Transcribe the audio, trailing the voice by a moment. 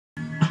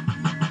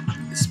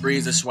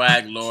Spree's the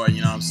swag lord,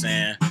 you know what I'm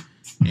saying?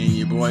 And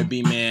your boy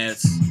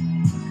B-Meds.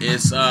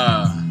 It's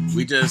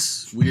we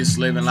just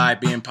living life,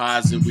 being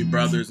positive. We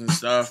brothers and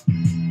stuff.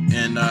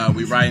 And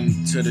we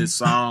writing to this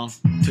song,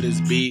 to this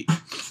beat,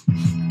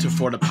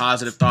 for the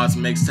Positive Thoughts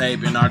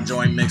mixtape and our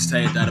joint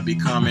mixtape that'll be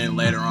coming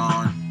later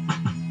on.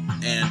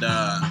 And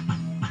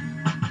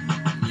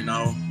you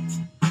know,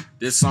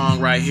 this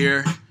song right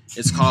here,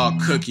 it's called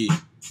Cookie.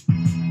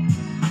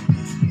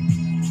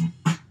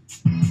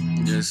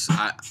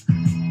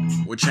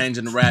 We're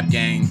changing the rap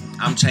game.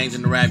 I'm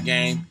changing the rap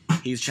game.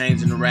 He's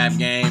changing the rap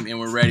game, and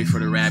we're ready for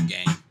the rap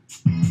game.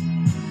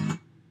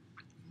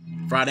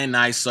 Friday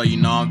night, so you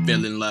know I'm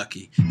feeling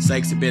lucky.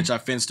 Sexy bitch, I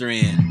fenced her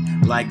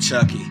in like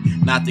Chucky.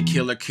 Not the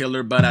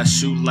killer, but I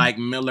shoot like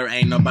Miller.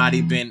 Ain't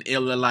nobody been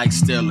iller like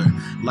Stiller.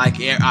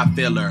 Like air, I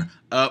fill her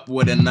up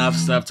with enough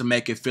stuff to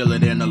make it feel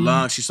it in the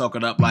lungs. She soak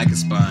it up like a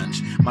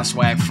sponge. My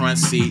swag front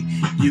seat,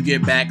 you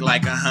get back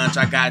like a hunch.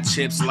 I got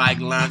chips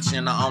like lunch,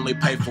 and I only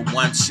pay for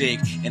one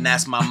chick, and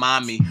that's my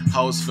mommy.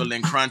 Hoes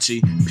feeling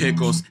crunchy,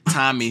 pickles,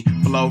 Tommy.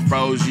 Flow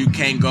froze, you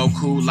can't go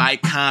cool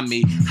like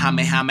Kami. Hame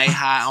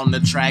high on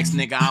the tracks,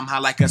 nigga. I'm high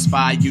like a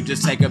spy. You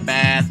just take a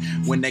bath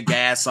when the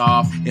gas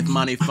off. If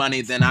money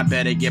funny, then I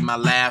better get my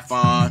laugh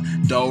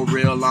on. Dough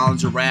real on,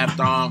 giraffe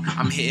thong.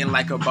 I'm hitting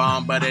like a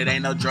bomb, but it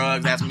ain't no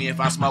drugs. Ask me if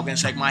I smoke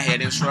and shake my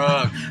head and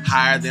shrug.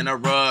 Higher than a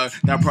rug.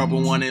 That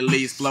purple one at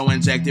least. Flow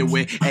injected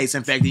with AIDS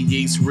infected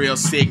yeast. Real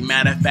sick.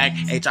 Matter of fact,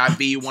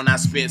 HIV when I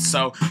spit.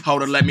 So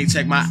hold on, let me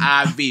check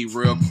my IV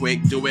real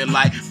quick. Do it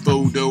like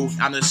voodoo.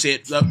 I'm the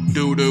shit, look,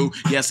 doo-doo.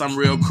 Yes, I'm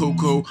real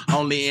cuckoo.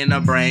 Only in the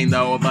brain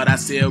though, but I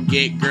still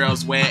get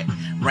girls wet.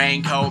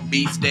 Raincoat,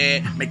 beats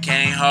dead,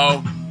 McCain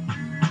ho.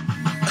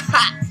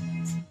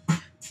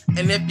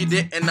 And if you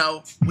didn't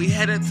know, we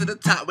headed to the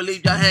top. We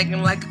leave y'all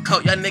hanging like a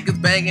coat. Y'all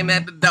niggas banging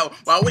at the door.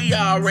 While we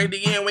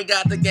already in, we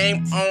got the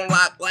game on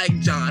lock like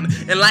John.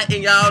 And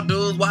lighting y'all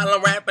dudes while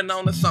I'm rapping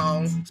on the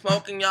song.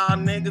 Smoking y'all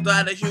niggas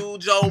out a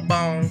huge old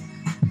bone.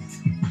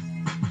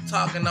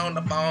 Talking on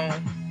the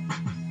phone.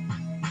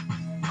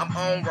 I'm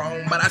on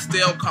wrong, but I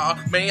still call.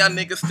 Man, y'all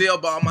niggas still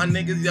ball. My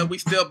niggas, yeah, we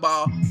still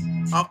ball.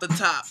 Off the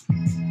top.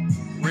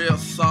 Real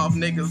soft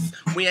niggas.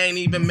 We ain't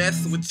even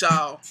messing with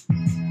y'all.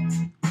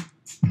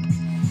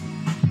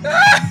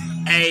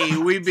 Hey,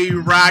 we be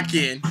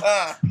rocking.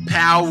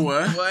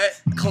 Power. What?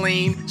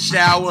 Clean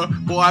shower.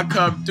 Boy, I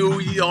come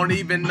through. You don't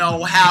even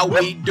know how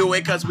we do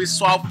it, cause we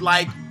soft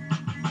like.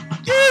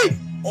 Yeah.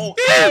 Oh,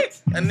 yeah.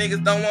 And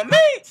niggas don't want me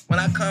when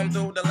I come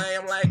through the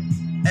lane. I'm like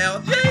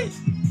LG.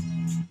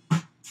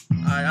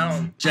 Alright, I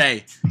don't.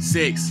 J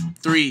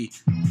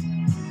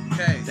 6'3".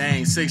 Okay.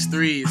 Dang,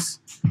 6'3s.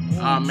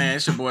 Oh man,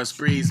 it's your boy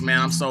Sprees, man.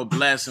 I'm so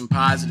blessed and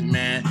positive,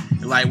 man.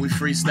 Like, we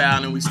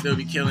freestyling and we still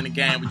be killing the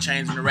game. We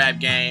changing the rap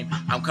game.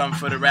 I'm coming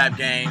for the rap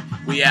game.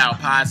 We out,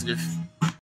 positive.